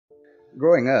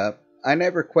Growing up, I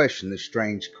never questioned the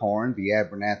strange corn the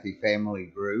Abernathy family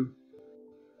grew.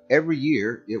 Every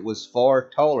year it was far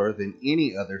taller than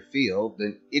any other field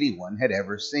that anyone had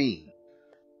ever seen.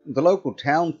 The local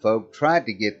townfolk tried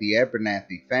to get the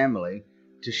Abernathy family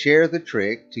to share the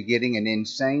trick to getting an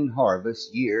insane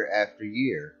harvest year after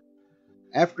year.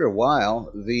 After a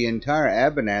while, the entire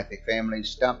Abernathy family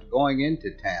stopped going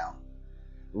into town.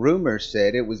 Rumors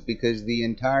said it was because the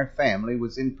entire family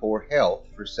was in poor health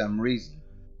for some reason.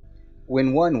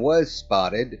 When one was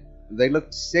spotted, they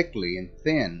looked sickly and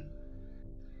thin.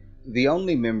 The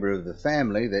only member of the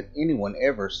family that anyone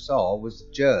ever saw was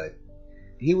Judd.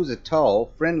 He was a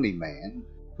tall, friendly man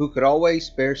who could always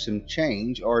spare some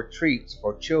change or treats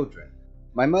for children.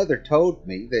 My mother told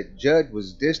me that Judd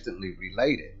was distantly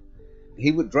related.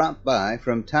 He would drop by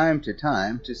from time to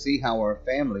time to see how our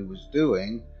family was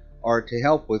doing or to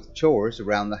help with chores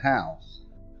around the house.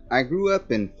 I grew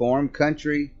up in farm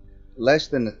country, less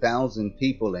than 1,000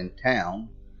 people in town,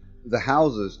 the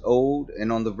houses old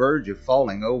and on the verge of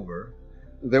falling over.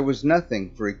 There was nothing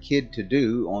for a kid to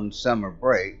do on summer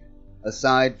break,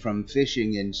 aside from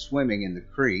fishing and swimming in the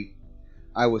creek.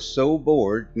 I was so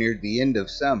bored near the end of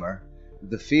summer,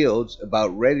 the fields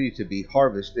about ready to be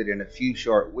harvested in a few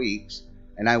short weeks,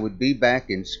 and I would be back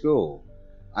in school.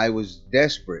 I was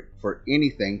desperate for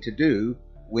anything to do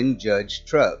when Judd's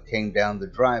truck came down the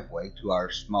driveway to our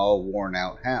small,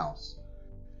 worn-out house.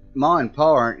 "Ma and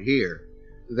Pa aren't here.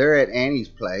 They're at Annie's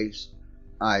place,"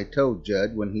 I told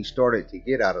Judd when he started to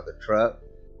get out of the truck.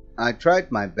 I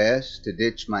tried my best to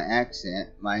ditch my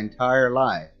accent my entire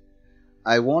life.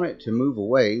 I wanted to move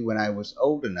away when I was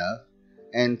old enough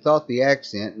and thought the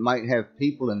accent might have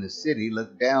people in the city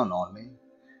look down on me.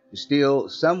 Still,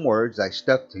 some words I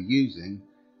stuck to using.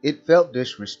 It felt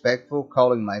disrespectful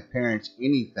calling my parents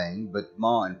anything but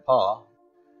Ma and Pa.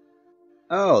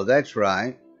 "Oh, that's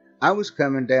right. I was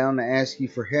coming down to ask you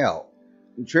for help.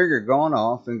 Trigger gone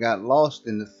off and got lost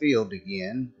in the field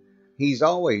again. He's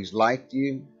always liked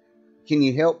you. Can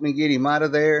you help me get him out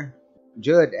of there?"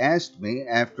 Judd asked me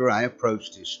after I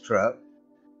approached his truck.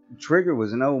 Trigger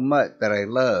was an old mutt that I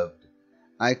loved.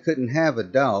 I couldn't have a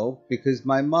dog because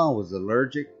my ma was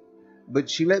allergic, but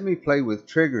she let me play with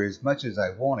Trigger as much as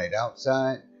I wanted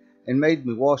outside and made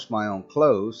me wash my own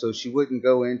clothes so she wouldn't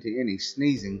go into any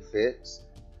sneezing fits.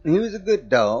 He was a good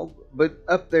dog, but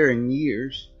up there in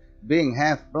years, being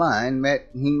half blind meant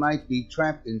he might be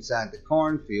trapped inside the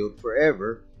cornfield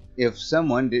forever if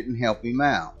someone didn't help him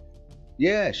out.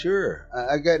 "Yeah, sure.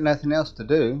 I got nothing else to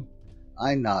do."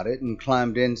 I nodded and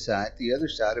climbed inside the other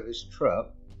side of his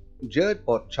truck. Judd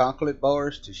bought chocolate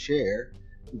bars to share.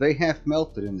 They half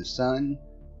melted in the sun,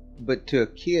 but to a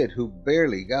kid who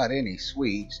barely got any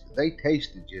sweets, they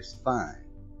tasted just fine.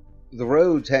 The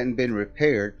roads hadn't been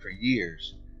repaired for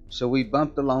years, so we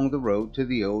bumped along the road to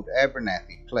the old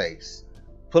Abernathy place.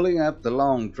 Pulling up the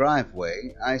long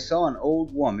driveway, I saw an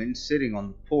old woman sitting on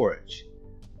the porch.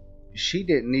 She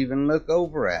didn't even look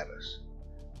over at us.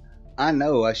 I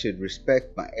know I should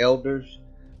respect my elders,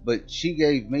 but she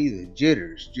gave me the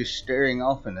jitters just staring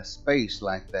off into space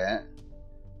like that.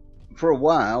 For a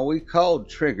while, we called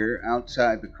Trigger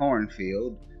outside the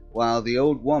cornfield, while the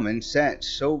old woman sat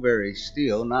so very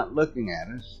still, not looking at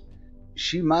us.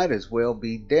 She might as well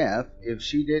be deaf if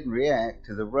she didn't react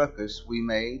to the ruckus we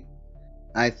made.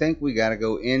 "I think we gotta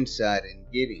go inside and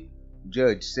get him,"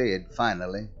 Judge said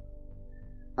finally.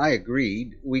 I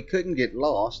agreed. We couldn't get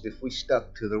lost if we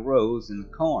stuck to the rows and the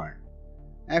corn.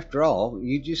 After all,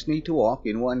 you just need to walk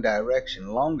in one direction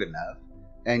long enough,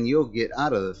 and you'll get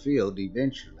out of the field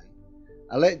eventually.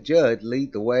 I let Judd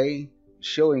lead the way,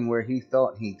 showing where he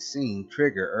thought he'd seen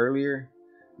Trigger earlier.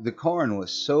 The corn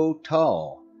was so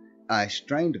tall, I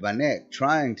strained my neck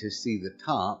trying to see the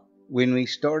top when we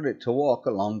started to walk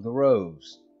along the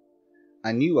rows.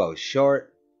 I knew I was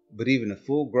short, but even a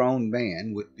full-grown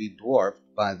man would be dwarfed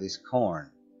by this corn.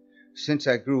 Since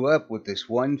I grew up with this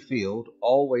one field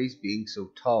always being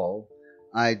so tall,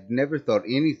 I'd never thought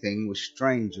anything was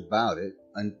strange about it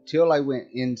until I went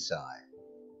inside.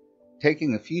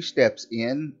 Taking a few steps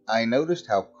in, I noticed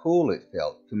how cool it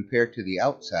felt compared to the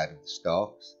outside of the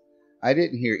stalks. I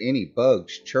didn't hear any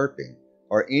bugs chirping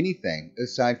or anything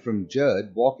aside from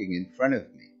Judd walking in front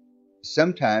of me.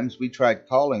 Sometimes we tried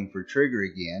calling for Trigger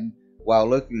again while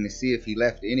looking to see if he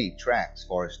left any tracks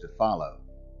for us to follow.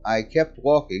 I kept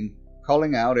walking,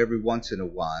 calling out every once in a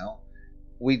while.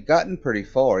 We'd gotten pretty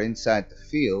far inside the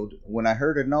field when I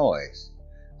heard a noise.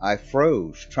 I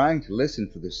froze, trying to listen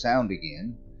for the sound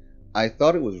again. I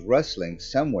thought it was rustling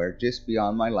somewhere just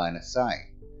beyond my line of sight.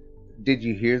 "Did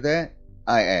you hear that?"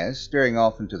 I asked, staring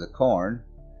off into the corn.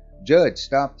 Judd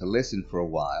stopped to listen for a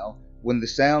while, When the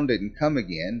sound didn't come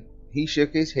again, he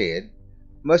shook his head.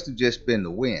 Must have just been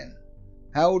the wind.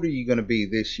 "How old are you going to be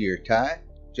this year, Ty?"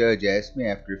 Judge asked me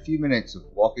after a few minutes of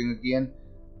walking again.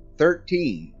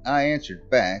 13, I answered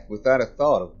back without a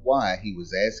thought of why he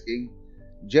was asking.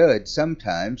 Judge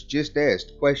sometimes just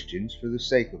asked questions for the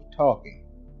sake of talking.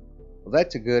 "Well,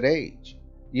 that's a good age.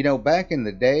 You know, back in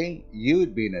the day, you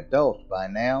would be an adult by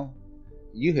now.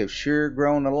 You have sure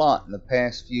grown a lot in the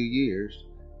past few years.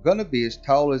 Gonna be as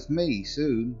tall as me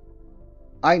soon."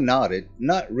 I nodded,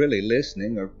 not really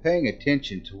listening or paying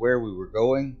attention to where we were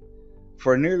going.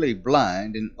 For a nearly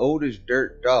blind and old as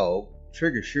dirt dog,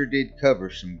 Trigger sure did cover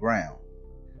some ground.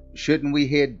 "Shouldn't we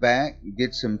head back and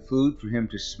get some food for him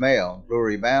to smell,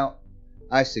 lure him out?"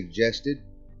 I suggested.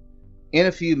 "In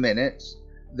a few minutes.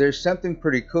 There's something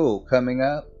pretty cool coming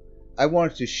up. I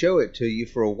wanted to show it to you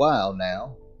for a while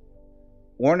now."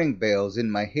 Warning bells in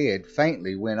my head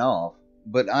faintly went off,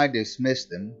 but I dismissed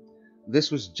them.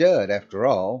 This was Judd, after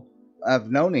all.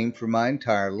 I've known him for my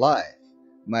entire life.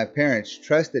 My parents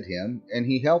trusted him, and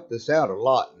he helped us out a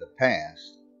lot in the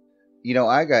past. "You know,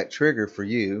 I got Trigger for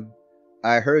you.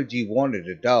 I heard you wanted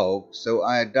a dog, so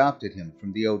I adopted him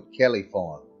from the old Kelly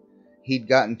farm. He'd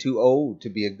gotten too old to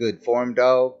be a good farm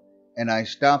dog, and I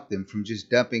stopped them from just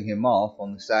dumping him off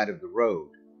on the side of the road.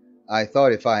 I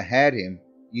thought if I had him,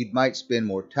 you might spend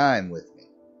more time with me."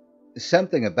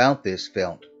 Something about this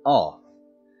felt off.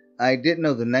 I didn't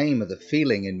know the name of the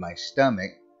feeling in my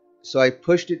stomach, so I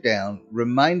pushed it down,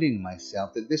 reminding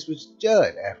myself that this was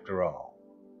Judd, after all.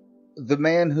 The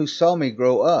man who saw me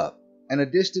grow up, and a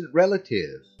distant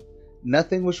relative.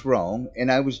 Nothing was wrong,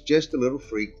 and I was just a little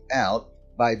freaked out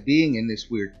by being in this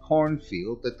weird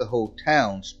cornfield that the whole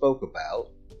town spoke about.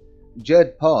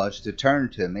 Judd paused to turn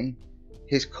to me,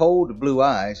 his cold blue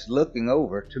eyes looking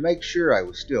over to make sure I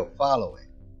was still following.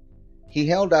 He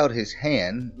held out his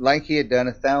hand like he had done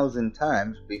 1,000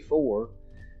 times before,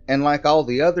 and like all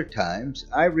the other times,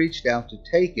 I reached out to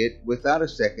take it without a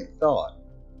second thought.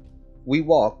 We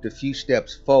walked a few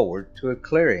steps forward to a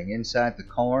clearing inside the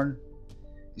corn.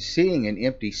 Seeing an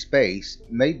empty space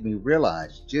made me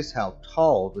realize just how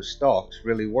tall the stalks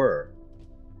really were.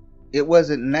 It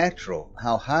wasn't natural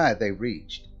how high they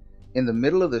reached. In the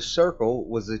middle of the circle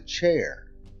was a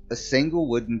chair, a single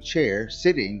wooden chair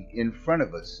sitting in front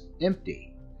of us,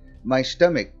 empty. My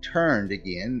stomach turned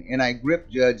again, and I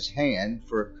gripped Judd's hand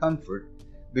for comfort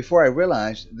before I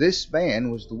realized this man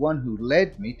was the one who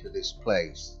led me to this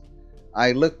place.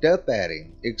 I looked up at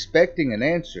him, expecting an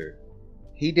answer.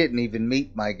 He didn't even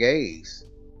meet my gaze.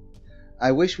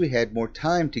 "I wish we had more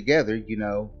time together, you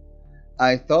know.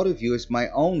 I thought of you as my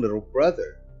own little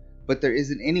brother, but there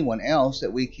isn't anyone else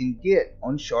that we can get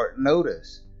on short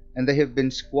notice, and they have been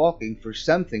squawking for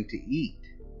something to eat."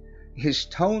 His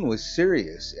tone was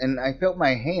serious, and I felt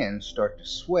my hands start to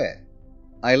sweat.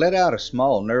 I let out a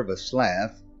small nervous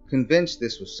laugh, convinced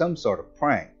this was some sort of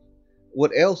prank.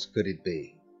 What else could it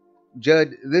be?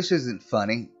 "Judd, this isn't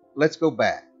funny. Let's go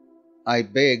back," I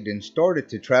begged and started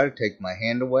to try to take my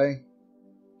hand away.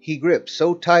 He gripped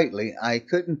so tightly I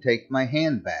couldn't take my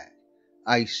hand back.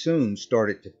 I soon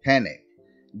started to panic.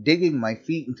 Digging my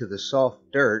feet into the soft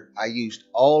dirt, I used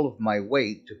all of my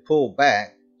weight to pull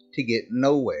back to get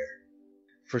nowhere.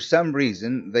 For some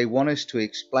reason, they want us to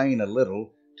explain a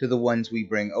little to the ones we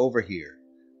bring over here.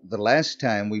 The last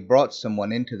time we brought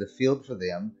someone into the field for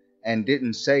them and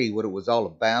didn't say what it was all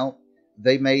about,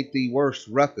 they made the worst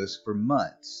ruckus for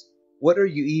months. "What are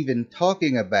you even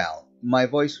talking about?" My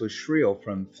voice was shrill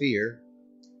from fear.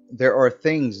 "There are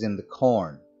things in the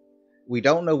corn. We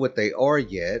don't know what they are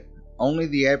yet. Only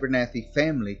the Abernathy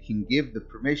family can give the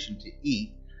permission to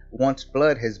eat once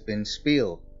blood has been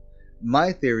spilled.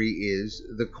 My theory is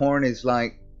the corn is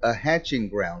like a hatching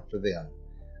ground for them.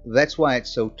 That's why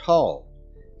it's so tall.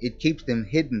 It keeps them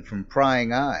hidden from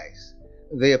prying eyes.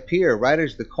 They appear right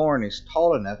as the corn is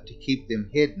tall enough to keep them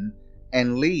hidden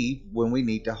and leave when we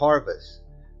need to harvest.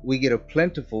 We get a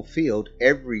plentiful field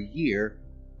every year,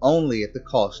 only at the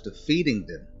cost of feeding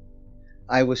them."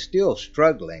 I was still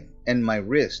struggling, and my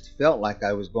wrist felt like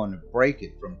I was going to break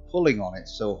it from pulling on it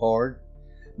so hard.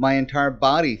 My entire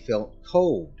body felt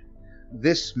cold.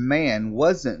 This man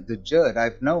wasn't the Judd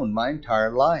I've known my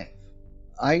entire life.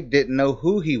 I didn't know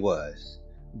who he was.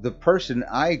 The person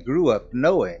I grew up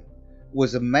knowing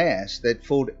was a mask that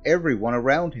fooled everyone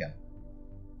around him.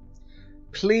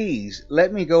 "Please,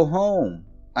 let me go home,"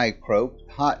 I croaked,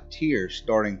 hot tears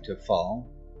starting to fall.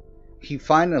 He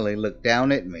finally looked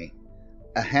down at me.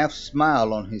 A half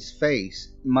smile on his face,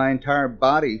 my entire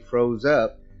body froze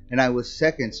up, and I was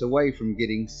seconds away from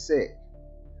getting sick.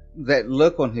 That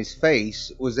look on his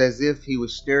face was as if he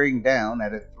was staring down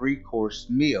at a 3-course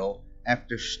meal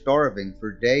after starving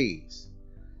for days.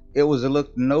 It was a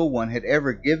look no one had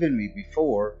ever given me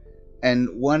before,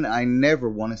 and one I never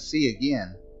want to see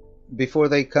again. "Before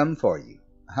they come for you,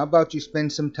 how about you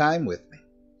spend some time with me?"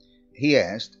 he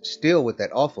asked, still with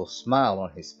that awful smile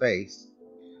on his face.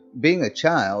 Being a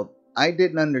child, I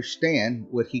didn't understand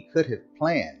what he could have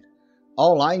planned.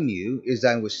 All I knew is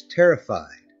I was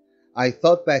terrified. I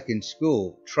thought back in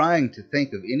school, trying to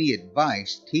think of any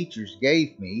advice teachers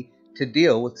gave me to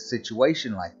deal with a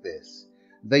situation like this.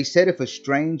 They said if a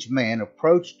strange man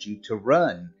approached you to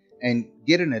run and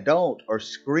get an adult or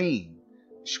scream.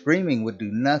 Screaming would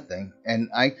do nothing, and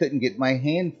I couldn't get my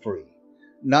hand free.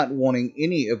 Not wanting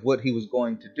any of what he was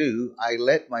going to do, I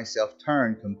let myself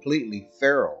turn completely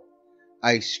feral.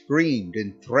 I screamed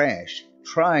and thrashed,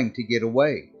 trying to get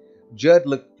away. Judd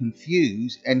looked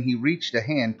confused, and he reached a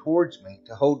hand towards me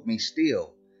to hold me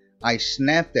still. I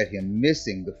snapped at him,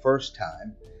 missing the first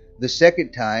time. The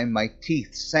second time, my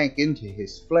teeth sank into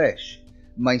his flesh.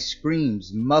 My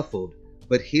screams muffled,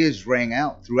 but his rang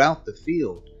out throughout the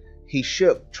field. He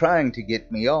shook, trying to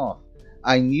get me off.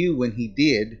 I knew when he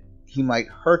did, he might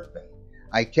hurt me.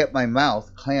 I kept my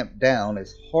mouth clamped down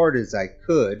as hard as I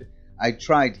could. I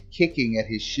tried kicking at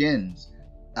his shins.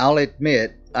 I'll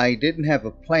admit, I didn't have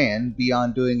a plan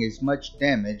beyond doing as much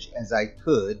damage as I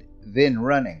could, then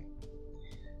running.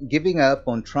 Giving up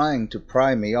on trying to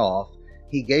pry me off,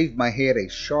 he gave my head a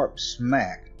sharp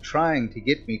smack, trying to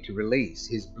get me to release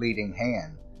his bleeding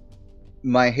hand.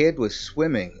 My head was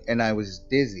swimming and I was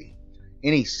dizzy.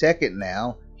 Any second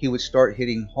now, he would start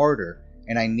hitting harder,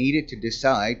 and I needed to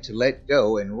decide to let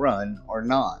go and run or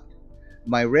not.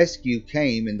 My rescue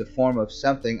came in the form of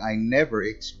something I never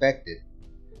expected.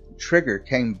 Trigger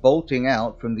came bolting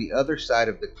out from the other side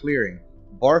of the clearing,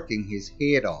 barking his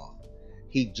head off.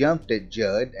 He jumped at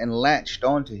Judd and latched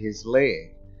onto his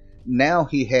leg. Now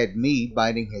he had me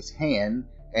biting his hand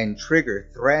and Trigger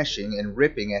thrashing and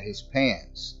ripping at his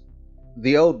pants.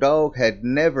 The old dog had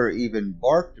never even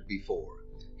barked before.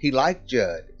 He liked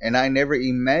Judd, and I never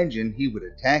imagined he would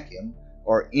attack him,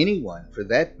 or anyone for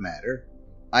that matter.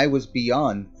 I was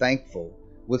beyond thankful.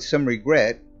 With some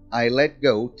regret, I let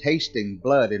go, tasting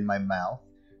blood in my mouth.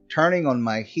 Turning on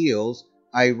my heels,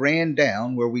 I ran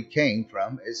down where we came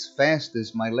from as fast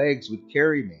as my legs would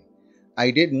carry me.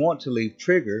 I didn't want to leave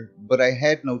Trigger, but I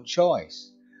had no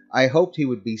choice. I hoped he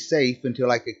would be safe until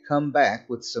I could come back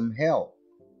with some help.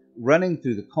 Running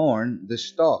through the corn, the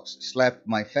stalks slapped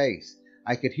my face.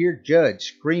 I could hear Judd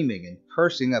screaming and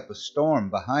cursing up a storm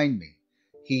behind me.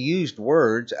 He used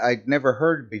words I'd never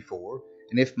heard before,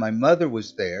 and if my mother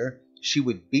was there, she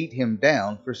would beat him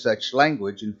down for such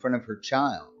language in front of her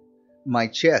child. My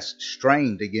chest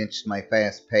strained against my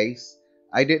fast pace.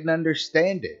 I didn't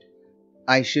understand it.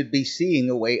 I should be seeing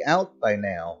a way out by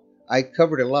now. I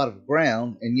covered a lot of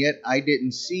ground, and yet I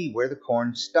didn't see where the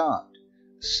corn stopped.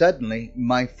 Suddenly,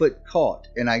 my foot caught,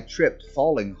 and I tripped,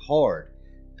 falling hard.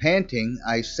 Panting,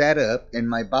 I sat up, and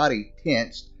my body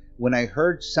tensed when I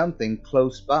heard something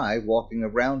close by walking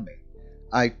around me.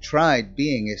 I tried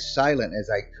being as silent as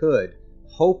I could,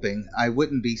 hoping I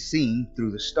wouldn't be seen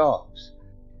through the stalks.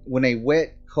 When a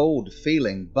wet, cold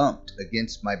feeling bumped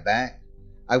against my back,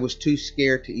 I was too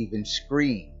scared to even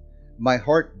scream. My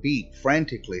heart beat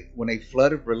frantically when a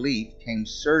flood of relief came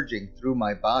surging through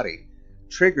my body.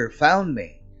 Trigger found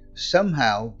me,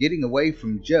 somehow getting away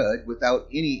from Judd without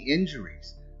any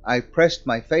injuries. I pressed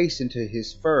my face into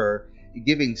his fur,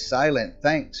 giving silent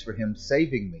thanks for him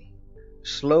saving me.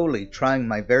 Slowly trying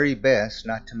my very best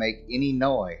not to make any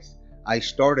noise, I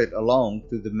started along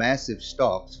through the massive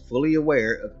stalks, fully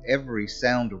aware of every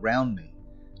sound around me.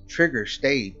 Trigger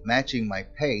stayed, matching my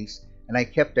pace, and I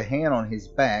kept a hand on his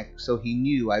back so he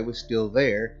knew I was still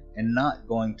there and not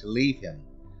going to leave him.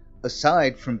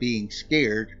 Aside from being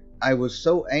scared, I was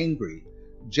so angry.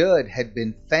 Judd had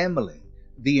been family.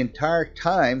 The entire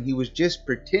time he was just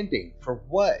pretending. For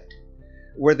what?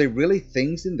 Were there really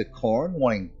things in the corn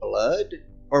wanting blood?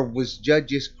 Or was Judd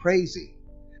just crazy?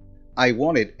 I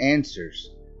wanted answers,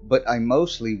 but I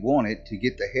mostly wanted to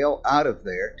get the hell out of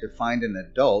there to find an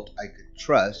adult I could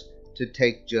trust to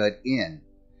take Judd in.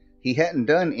 He hadn't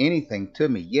done anything to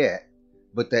me yet,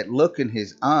 but that look in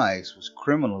his eyes was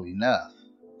criminal enough.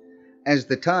 As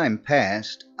the time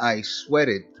passed, I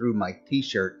sweated through my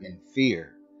t-shirt in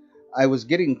fear. I was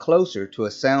getting closer to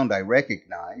a sound I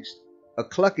recognized, a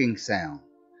clucking sound.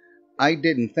 I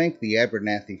didn't think the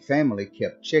Abernathy family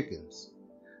kept chickens.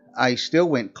 I still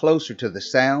went closer to the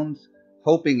sounds,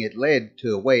 hoping it led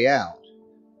to a way out.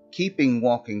 Keeping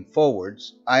walking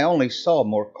forwards, I only saw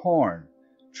more corn.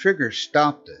 Trigger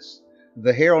stopped us.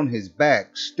 The hair on his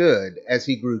back stood as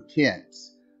he grew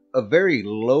tense. A very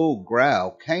low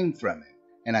growl came from it,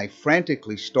 and I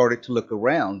frantically started to look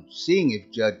around, seeing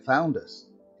if Judd found us.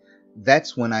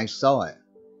 That's when I saw it.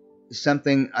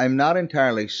 Something I'm not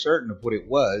entirely certain of what it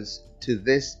was to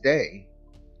this day.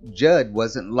 Judd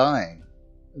wasn't lying.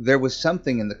 There was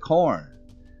something in the corn.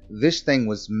 This thing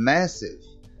was massive.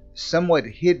 Somewhat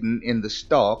hidden in the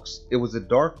stalks, it was a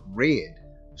dark red,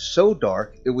 so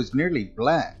dark it was nearly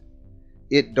black.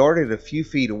 It darted a few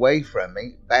feet away from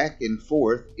me, back and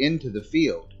forth into the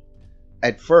field.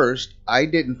 At first, I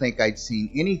didn't think I'd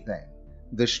seen anything.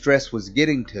 The stress was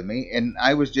getting to me, and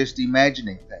I was just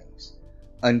imagining things,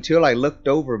 until I looked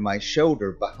over my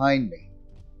shoulder behind me,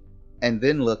 and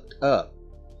then looked up.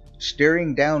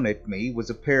 Staring down at me was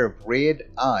a pair of red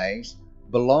eyes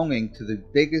belonging to the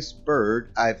biggest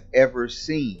bird I've ever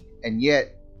seen, and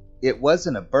yet it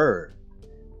wasn't a bird.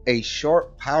 A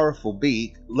sharp, powerful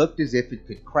beak looked as if it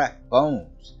could crack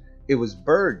bones. It was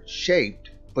bird-shaped,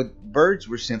 but birds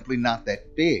were simply not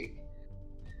that big.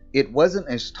 It wasn't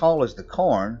as tall as the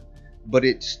corn, but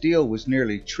it still was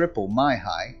nearly triple my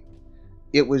height.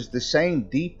 It was the same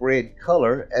deep red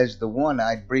color as the one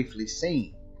I'd briefly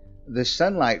seen. The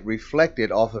sunlight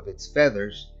reflected off of its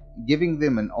feathers, giving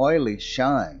them an oily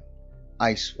shine.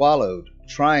 I swallowed,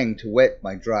 trying to wet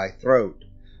my dry throat.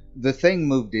 The thing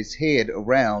moved its head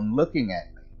around, looking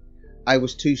at me. I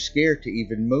was too scared to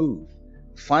even move.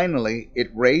 Finally, it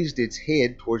raised its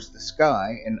head towards the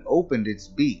sky and opened its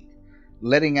beak,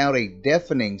 letting out a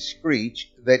deafening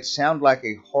screech that sounded like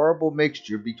a horrible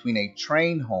mixture between a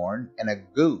train horn and a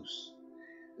goose.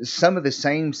 Some of the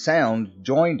same sounds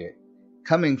joined it,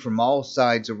 coming from all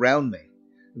sides around me.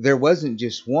 There wasn't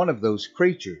just one of those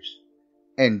creatures,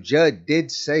 and Judd did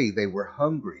say they were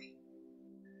hungry.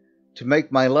 To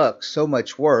make my luck so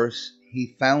much worse,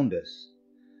 he found us.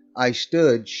 I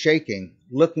stood shaking,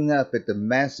 looking up at the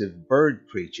massive bird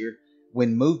creature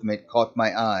when movement caught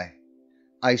my eye.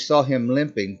 I saw him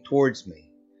limping towards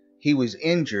me. He was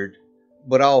injured,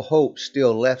 but all hope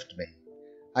still left me.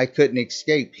 I couldn't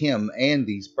escape him and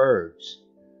these birds.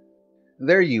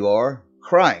 There you are.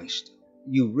 Christ,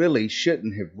 you really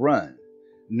shouldn't have run.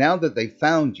 Now that they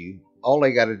found you, all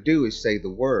they got to do is say the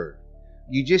word.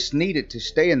 You just needed to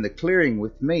stay in the clearing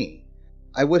with me.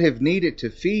 I would have needed to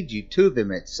feed you to them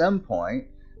at some point,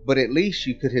 but at least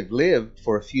you could have lived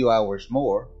for a few hours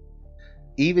more.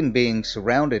 Even being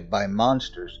surrounded by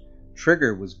monsters,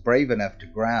 Trigger was brave enough to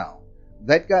growl.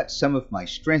 That got some of my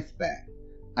strength back.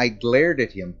 I glared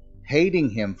at him,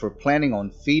 hating him for planning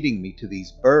on feeding me to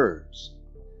these birds.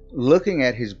 Looking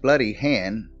at his bloody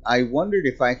hand, I wondered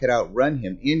if I could outrun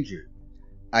him injured.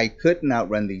 I couldn't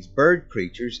outrun these bird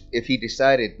creatures if he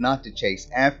decided not to chase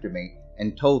after me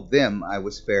and told them I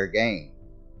was fair game.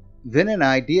 Then an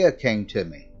idea came to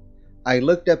me. I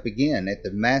looked up again at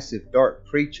the massive dark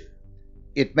creature.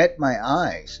 It met my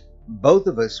eyes. Both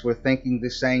of us were thinking the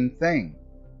same thing.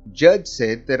 Judd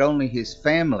said that only his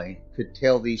family could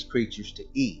tell these creatures to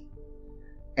eat,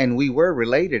 and we were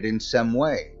related in some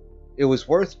way. It was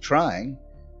worth trying.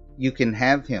 You can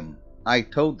have him, I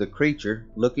told the creature,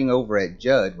 looking over at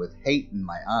Judd with hate in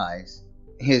my eyes.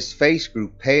 His face grew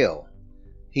pale.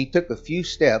 He took a few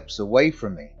steps away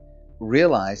from me,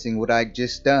 realizing what I'd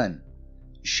just done.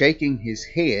 Shaking his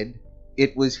head,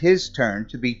 it was his turn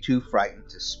to be too frightened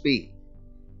to speak.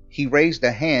 He raised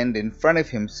a hand in front of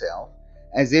himself,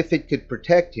 as if it could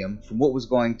protect him from what was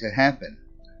going to happen.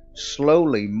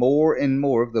 Slowly, more and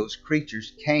more of those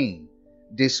creatures came.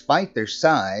 Despite their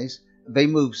size, they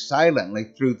moved silently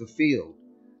through the field.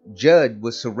 Judd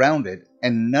was surrounded,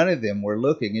 and none of them were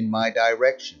looking in my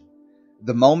direction.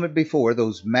 The moment before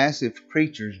those massive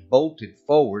creatures bolted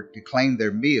forward to claim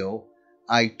their meal,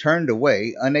 I turned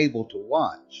away, unable to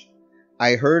watch.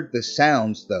 I heard the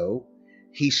sounds, though.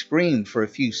 He screamed for a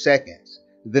few seconds,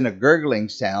 then a gurgling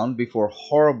sound before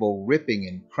horrible ripping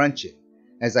and crunching.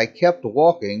 As I kept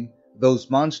walking, those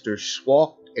monsters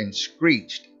squawked and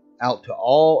screeched out to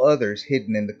all others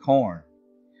hidden in the corn.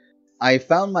 I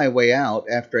found my way out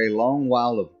after a long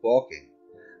while of walking.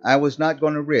 I was not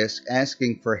going to risk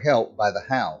asking for help by the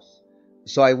house,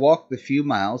 so I walked the few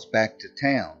miles back to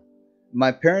town.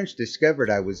 My parents discovered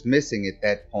I was missing at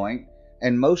that point,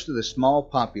 and most of the small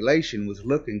population was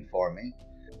looking for me.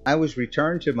 I was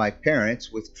returned to my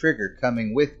parents with Trigger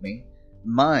coming with me,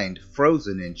 mind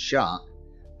frozen in shock.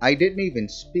 I didn't even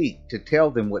speak to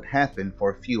tell them what happened for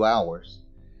a few hours.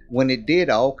 When it did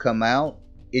all come out,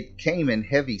 it came in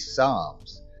heavy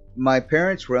sobs. My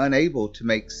parents were unable to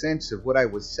make sense of what I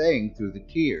was saying through the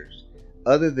tears,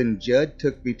 other than Judd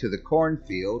took me to the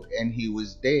cornfield and he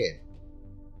was dead.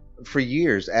 For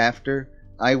years after,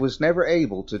 I was never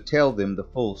able to tell them the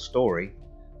full story.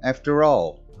 After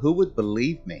all, who would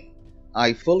believe me?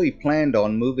 I fully planned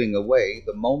on moving away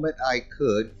the moment I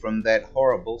could from that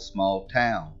horrible small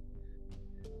town.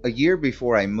 A year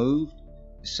before I moved,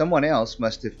 someone else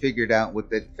must have figured out what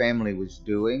that family was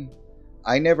doing.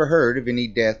 I never heard of any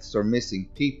deaths or missing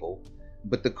people,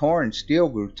 but the corn still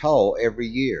grew tall every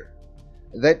year.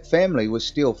 That family was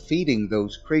still feeding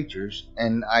those creatures,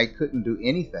 and I couldn't do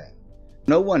anything.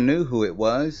 No one knew who it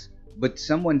was, but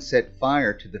someone set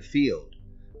fire to the field.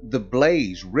 The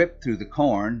blaze ripped through the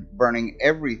corn, burning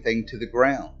everything to the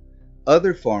ground.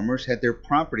 Other farmers had their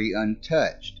property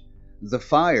untouched. The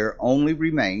fire only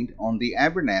remained on the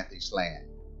Abernathy's land.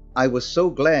 I was so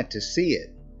glad to see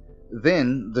it.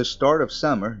 Then, the start of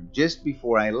summer, just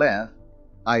before I left,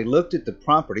 I looked at the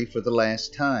property for the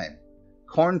last time.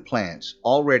 Corn plants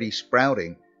already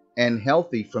sprouting and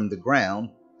healthy from the ground,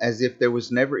 as if there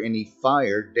was never any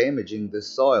fire damaging the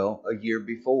soil a year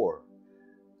before.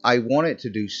 I wanted to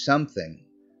do something,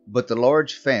 but the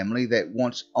large family that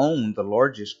once owned the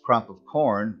largest crop of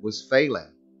corn was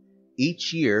failing.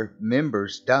 Each year,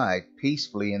 members died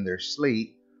peacefully in their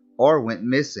sleep or went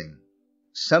missing.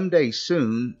 Someday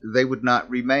soon they would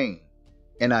not remain,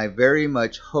 and I very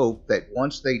much hoped that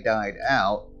once they died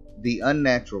out, the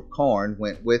unnatural corn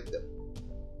went with them.